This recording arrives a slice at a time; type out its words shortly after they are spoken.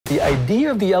The idea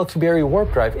of the Alcubierre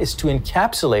warp drive is to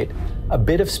encapsulate a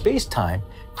bit of space-time,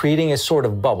 creating a sort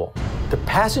of bubble. The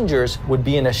passengers would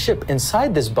be in a ship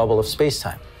inside this bubble of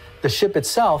space-time. The ship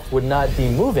itself would not be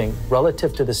moving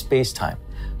relative to the space-time,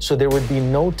 so there would be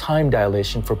no time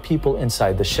dilation for people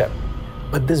inside the ship.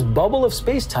 But this bubble of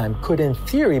space-time could, in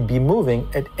theory, be moving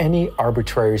at any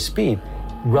arbitrary speed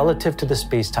relative to the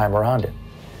space-time around it.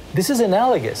 This is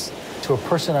analogous to a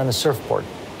person on a surfboard.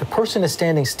 The person is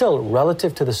standing still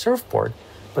relative to the surfboard,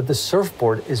 but the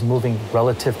surfboard is moving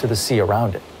relative to the sea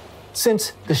around it.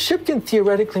 Since the ship can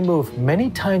theoretically move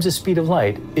many times the speed of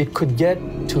light, it could get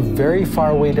to very far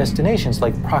away destinations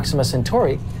like Proxima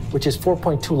Centauri, which is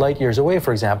 4.2 light years away,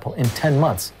 for example, in 10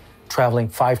 months, traveling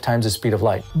 5 times the speed of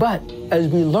light. But as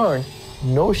we learned,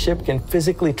 no ship can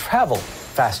physically travel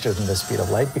faster than the speed of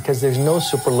light because there's no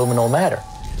superluminal matter.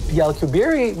 The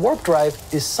Alcubierre warp drive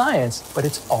is science, but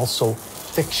it's also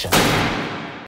fiction.